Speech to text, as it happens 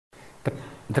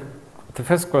the, the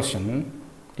first question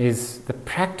is, the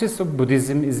practice of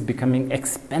Buddhism is becoming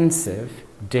expensive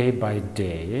day by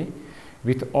day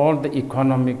with all the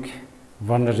economic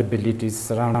vulnerabilities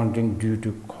surrounding due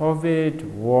to COVID,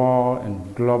 war,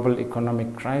 and global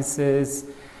economic crisis.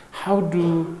 How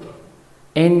do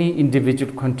any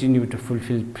individual continue to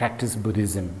practice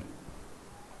Buddhism?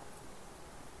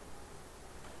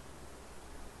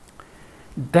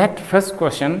 That first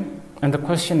question, and the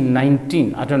question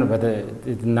 19, I don't know whether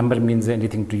the number means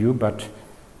anything to you, but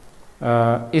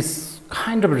is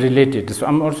kind of related. So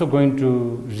I'm also going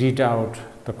to read out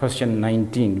the question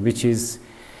 19, which is,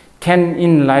 can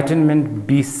enlightenment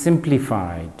be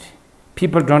simplified?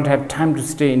 People don't have time to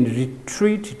stay in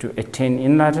retreat to attain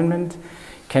enlightenment.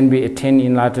 Can we attain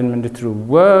enlightenment through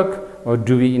work, or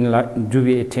do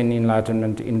we attain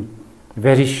enlightenment in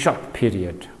very short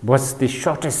period? What's the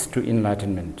shortest to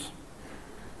enlightenment?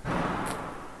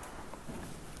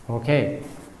 Okay.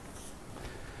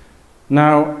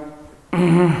 Now,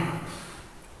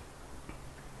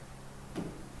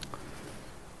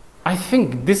 I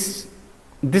think this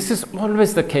is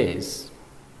always the case.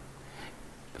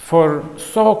 For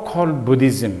so-called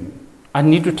Buddhism, I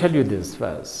need to tell you this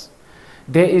first.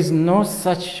 There is no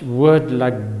such word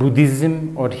like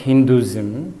Buddhism or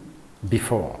Hinduism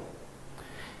before.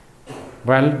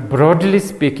 Well, broadly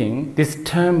speaking, this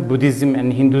term Buddhism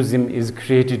and Hinduism is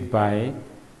created by,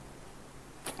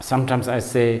 sometimes I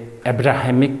say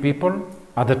Abrahamic people,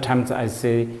 other times I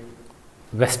say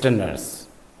Westerners,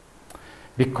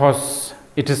 because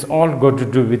it is all got to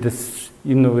do with this,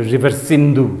 river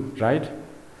Sindhu, right?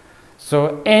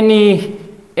 So any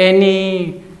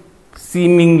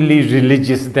seemingly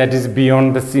religious that is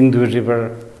beyond the Sindhu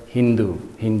river,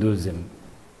 Hinduism.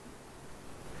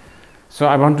 So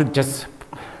I want to just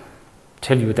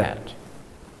tell you that.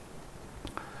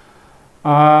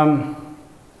 I'm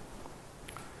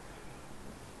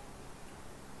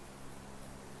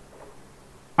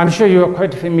sure you are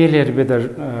quite familiar with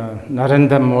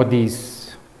Narendra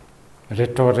Modi's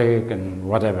rhetoric and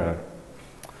whatever.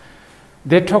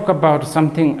 They talk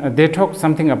something about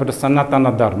the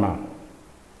Sanatana Dharma.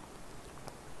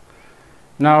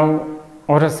 Now,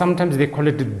 or sometimes they call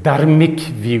it the dharmic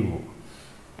view.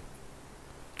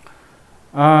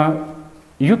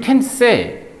 You can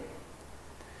say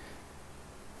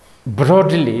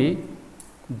broadly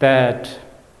that,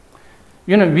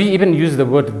 we even use the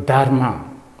word dharma.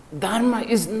 Dharma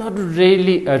is not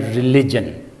really a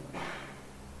religion.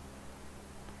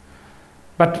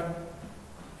 But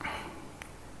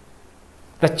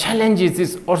the challenge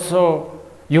is also,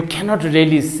 you cannot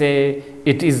really say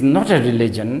it is not a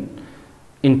religion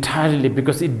entirely,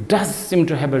 because it does seem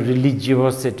to have a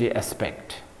religiosity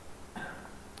aspect.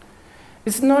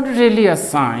 It's not really a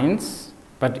science,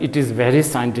 but it is very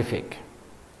scientific.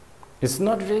 It's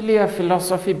not really a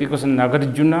philosophy, because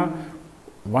Nagarjuna,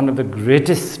 one of the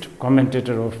greatest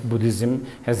commentators of Buddhism,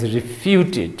 has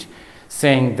refuted,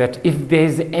 saying that if there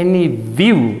is any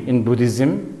view in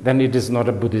Buddhism, then it is not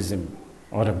a Buddhism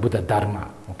or a Buddha Dharma,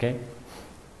 okay?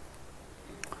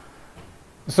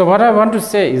 So what I want to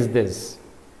say is this,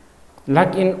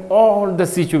 like in all the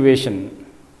situation,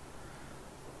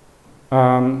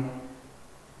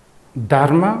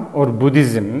 Dharma or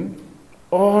Buddhism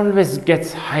always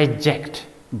gets hijacked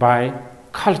by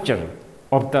culture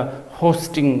of the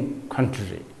hosting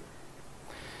country.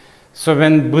 So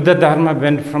when Buddha Dharma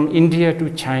went from India to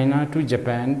China to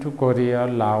Japan to Korea,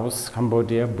 Laos,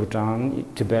 Cambodia, Bhutan,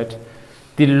 Tibet,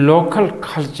 the local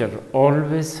culture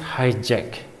always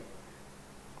hijack.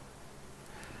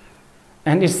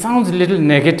 And it sounds a little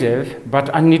negative, but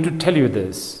I need to tell you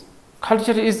this.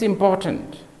 Culture is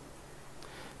important.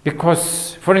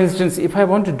 Because, for instance, if I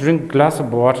want to drink a glass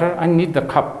of water, I need the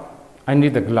cup, I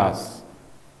need the glass.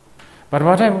 But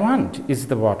what I want is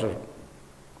the water.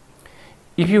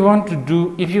 If you want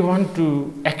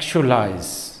to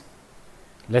actualize,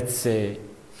 let's say,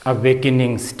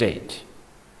 awakening state,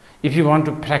 if you want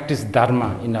to practice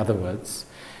Dharma, in other words,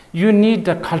 you need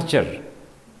the culture.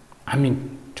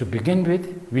 To begin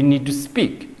with, we need to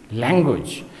speak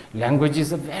language. Language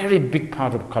is a very big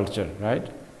part of culture, right?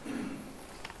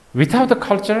 Without the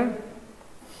culture,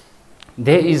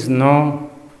 there is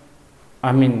no,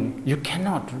 you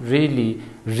cannot really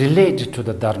relate to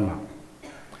the Dharma.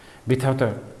 Without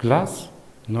a glass,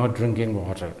 no drinking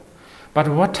water. But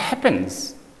what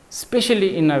happens,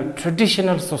 especially in a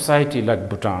traditional society like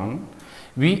Bhutan,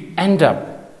 we end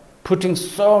up putting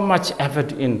so much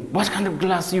effort in what kind of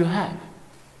glass you have.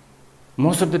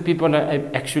 Most of the people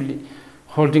are actually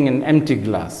holding an empty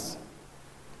glass.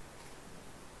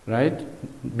 Right?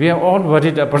 We are all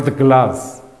worried about the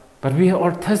glass, but we are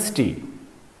all thirsty.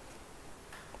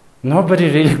 Nobody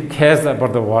really cares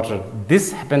about the water.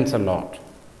 This happens a lot.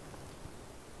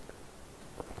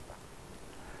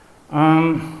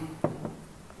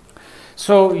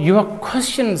 So your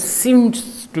question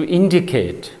seems to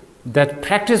indicate that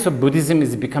practice of Buddhism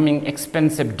is becoming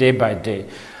expensive day by day.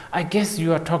 I guess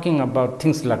you are talking about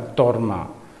things like dharma,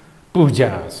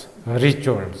 pujas,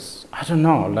 rituals. I don't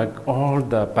know, like all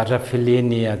the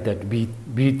paraphernalia that we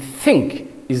think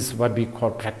is what we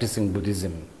call practicing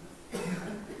Buddhism.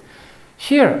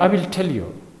 Here, I will tell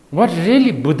you what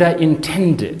really Buddha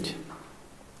intended.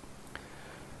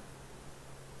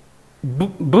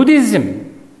 Buddhism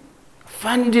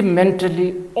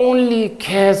fundamentally only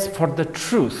cares for the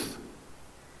truth.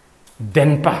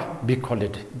 Denpa, we call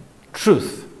it,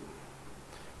 truth.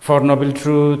 Four Noble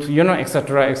Truth,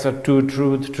 etc., etc., two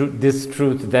truth, this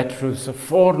truth, that truth. So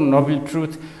Four Noble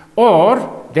Truth.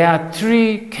 Or there are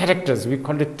three characters, we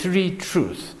call it three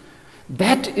truths.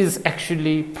 That is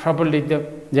actually probably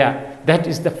that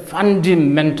is the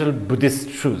fundamental Buddhist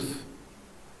truth.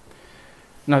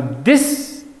 Now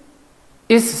this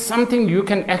is something you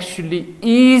can actually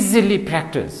easily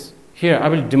practice. Here I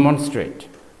will demonstrate.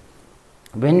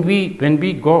 When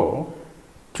we go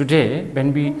today,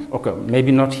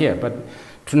 maybe not here, but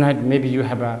tonight maybe you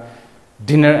have a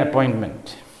dinner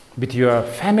appointment with your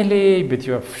family, with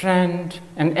your friend,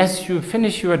 and as you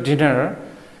finish your dinner,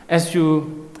 as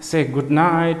you say good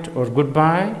night or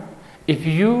goodbye, if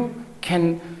you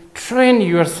can train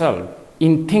yourself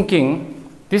in thinking,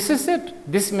 this is it,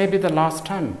 this may be the last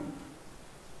time.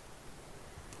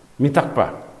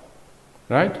 Mitakpa,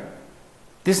 right?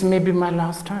 This may be my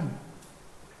last time.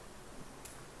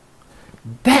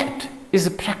 That is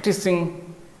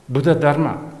practicing Buddha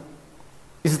Dharma.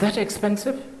 Is that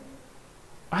expensive?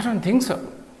 I don't think so.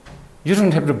 You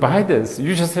don't have to buy this.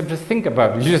 You just have to think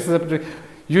about it.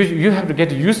 You have to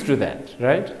get used to that,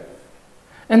 right?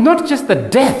 And not just the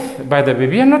death, by the way.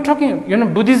 We are not talking,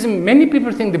 Buddhism, many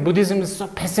people think that Buddhism is so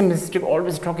pessimistic,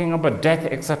 always talking about death,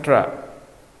 etc.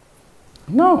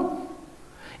 No.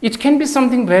 It can be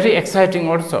something very exciting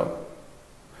also.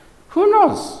 Who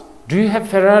knows? Do you have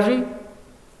Ferrari?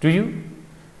 Do you?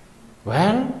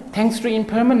 Well, thanks to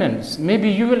impermanence, maybe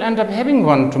you will end up having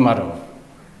one tomorrow.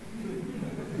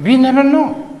 We never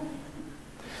know.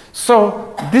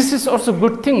 So this is also a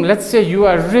good thing. Let's say you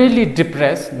are really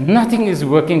depressed, nothing is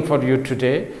working for you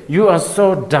today, you are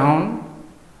so down,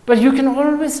 but you can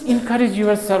always encourage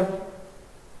yourself,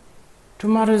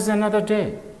 tomorrow is another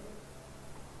day.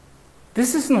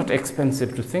 This is not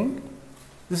expensive to think.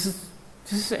 This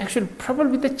is actually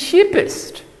probably the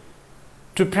cheapest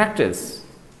to practice.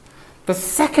 The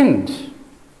second,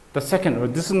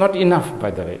 this is not enough,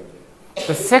 by the way.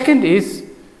 The second is,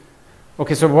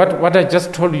 okay, so what I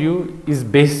just told you is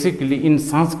basically in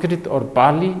Sanskrit or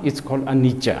Pali, it's called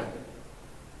anicca,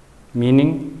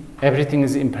 meaning everything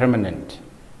is impermanent.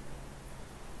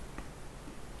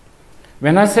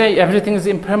 When I say everything is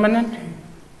impermanent,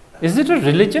 is it a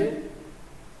religion?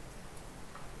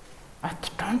 I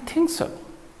don't think so.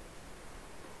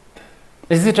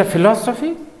 Is it a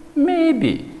philosophy?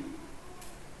 Maybe.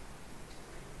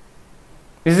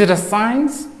 Is it a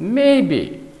science?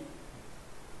 Maybe.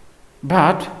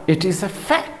 But it is a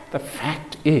fact. The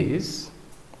fact is,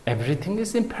 everything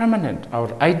is impermanent.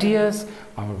 Our ideas,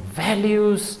 our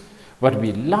values, what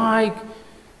we like.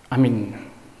 I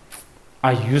mean,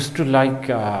 I used to like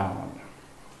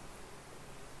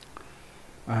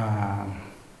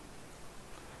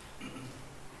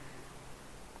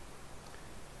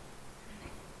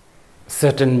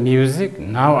certain music.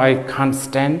 Now I can't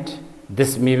stand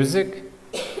this music,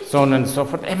 so on and so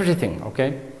forth, everything,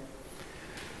 okay?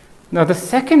 Now the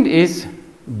second is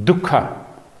dukkha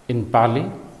in Pali,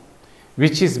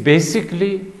 which is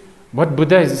basically what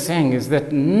Buddha is saying is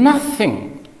that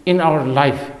nothing in our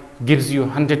life gives you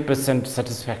 100%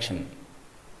 satisfaction.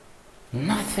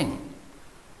 Nothing.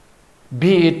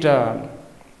 Be it $1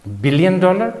 billion,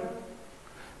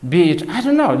 be it, I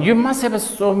don't know, you must have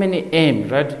so many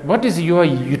aims, right? What is your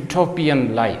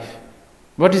utopian life?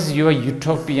 What is your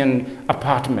utopian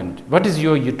apartment? What is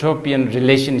your utopian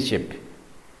relationship?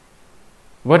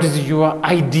 What is your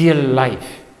ideal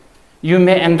life? You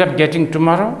may end up getting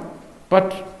tomorrow,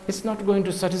 but it's not going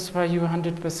to satisfy you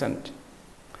 100%.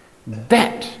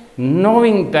 That,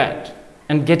 knowing that,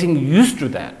 and getting used to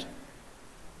that,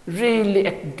 really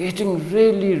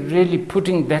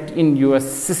putting that in your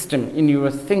system, in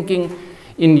your thinking,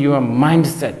 in your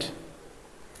mindset,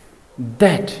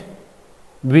 that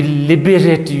will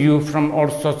liberate you from all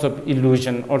sorts of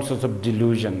illusion, all sorts of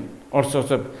delusion, all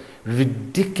sorts of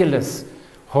ridiculous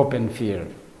hope and fear.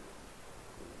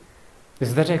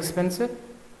 Is that expensive?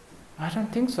 I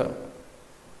don't think so.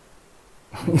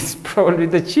 is probably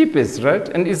the cheapest, right?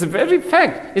 And it's a very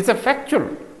fact, it's a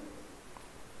factual.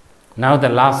 Now the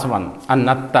last one,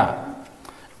 anatta,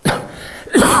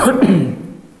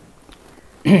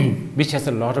 which has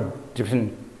a lot of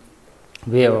different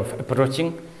way of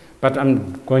approaching, but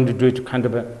I'm going to do it kind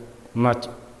of much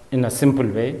in a simple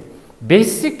way.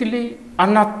 Basically,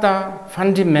 anatta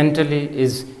fundamentally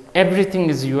is everything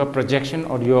is your projection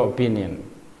or your opinion.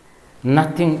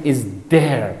 Nothing is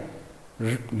there,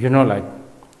 like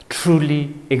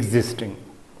truly existing.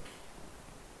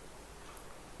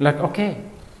 Like, okay,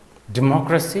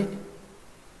 democracy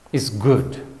is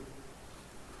good.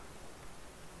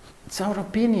 It's our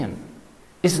opinion.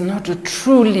 It's not a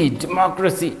truly,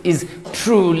 democracy is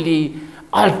truly,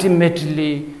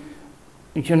 ultimately,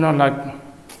 it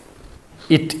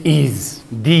is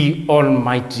the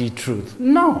almighty truth.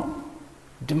 No.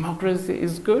 Democracy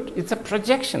is good. It's a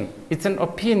projection. It's an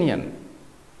opinion.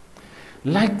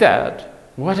 Like that,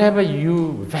 whatever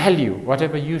you value,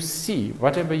 whatever you see,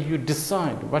 whatever you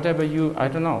decide, whatever you,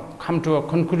 come to a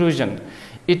conclusion,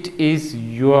 it is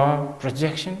your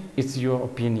projection, it's your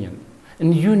opinion.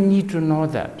 And you need to know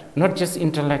that, not just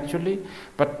intellectually,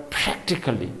 but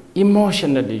practically,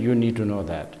 emotionally, you need to know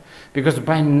that. Because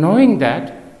by knowing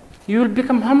that, you will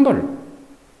become humble.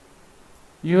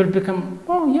 You will become,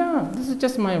 oh yeah, this is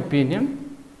just my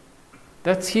opinion.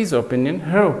 That's his opinion,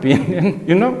 her opinion,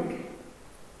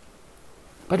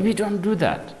 But we don't do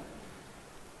that.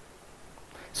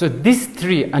 So these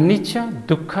three, anicca,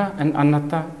 dukkha, and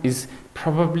anatta, is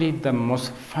probably the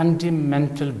most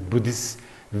fundamental Buddhist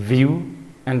view,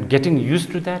 and getting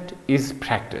used to that is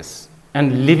practice.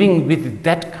 And living with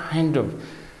that kind of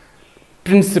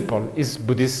principle is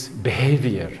Buddhist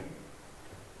behavior.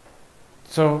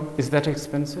 So, is that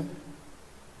expensive?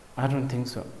 I don't think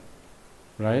so,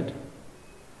 right?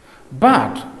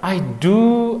 But I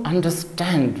do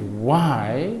understand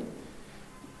why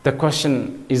the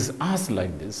question is asked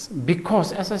like this.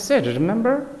 Because, as I said,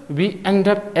 remember, we end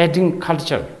up adding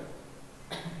culture,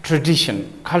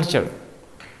 tradition, culture.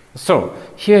 So,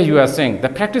 here you are saying the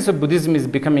practice of Buddhism is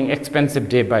becoming expensive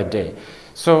day by day.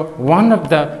 So, one of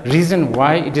the reasons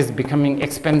why it is becoming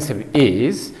expensive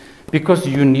is because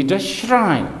you need a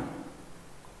shrine.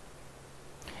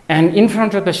 And in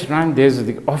front of the shrine, there's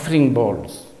the offering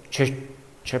bowls.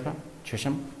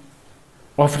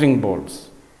 Offering bowls.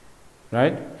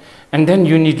 Right? And then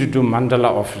you need to do mandala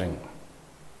offering.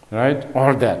 Right?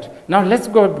 All that. Now let's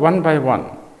go one by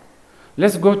one.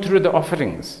 Let's go through the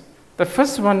offerings. The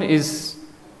first one is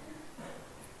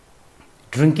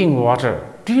drinking water.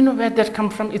 Do you know where that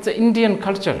comes from? It's an Indian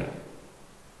culture.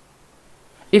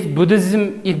 If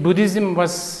Buddhism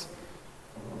was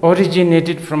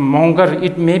originated from Mongol,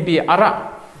 it may be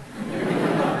Ara.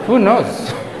 Who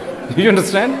knows? You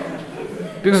understand?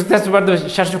 Because that's what the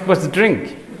Shashukas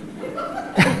drink.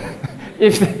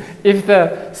 if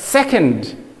the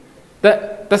second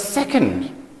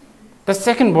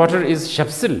water is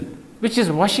Shapsil, which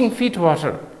is washing feet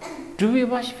water. Do we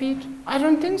wash feet? I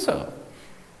don't think so.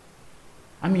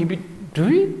 Do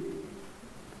we?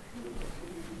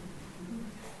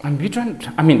 We don't,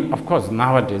 of course,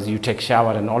 nowadays you take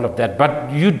shower and all of that, but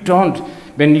you don't,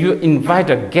 when you invite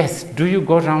a guest, do you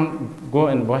go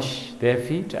and wash their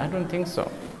feet? I don't think so.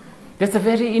 That's a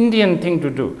very Indian thing to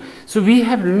do. So we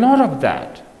have a lot of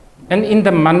that. And in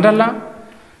the mandala,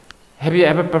 have you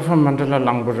ever performed mandala?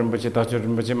 Langbo Rinpoche, Dacho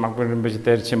Rinpoche, Magpo Rinpoche,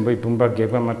 Terchimbo, Bumba,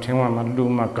 Geba, Tengwa,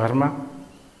 Luma, Karma?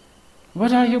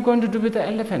 What are you going to do with the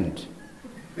elephant?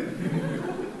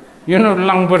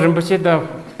 Langbo Rinpoche,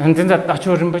 and then the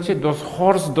Dacho Rinpoche, those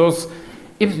horse,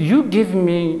 if you give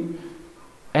me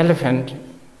elephant,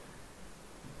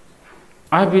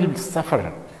 I will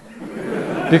suffer.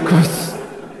 Because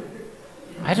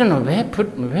I don't know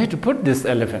where to put this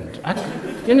elephant.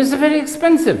 It's a very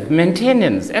expensive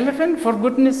maintenance. Elephant, for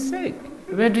goodness sake.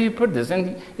 Where do you put this?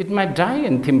 And it might die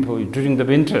in Thimphu during the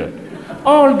winter.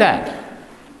 All that.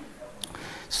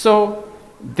 So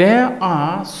there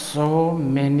are so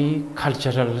many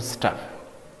cultural stuff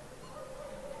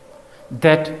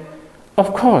that,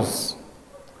 of course,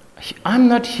 I'm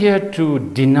not here to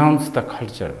denounce the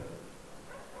culture.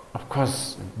 Of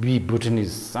course, we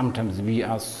Bhutanese, sometimes we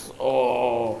are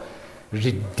so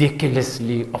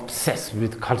ridiculously obsessed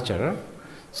with culture.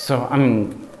 So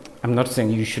I'm not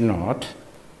saying you should not.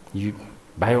 You,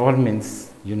 by all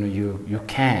means, you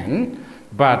can.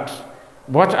 But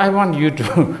what I want you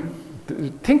to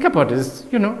think about is,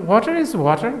 water is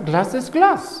water, glass is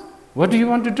glass. What do you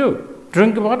want to do?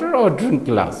 Drink water or drink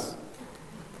glass?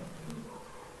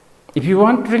 If you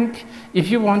want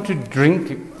to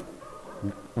drink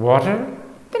water,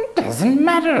 then it doesn't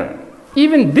matter.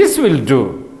 Even this will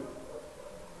do.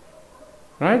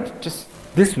 right? Just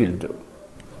this will do.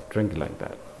 Drink like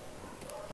that.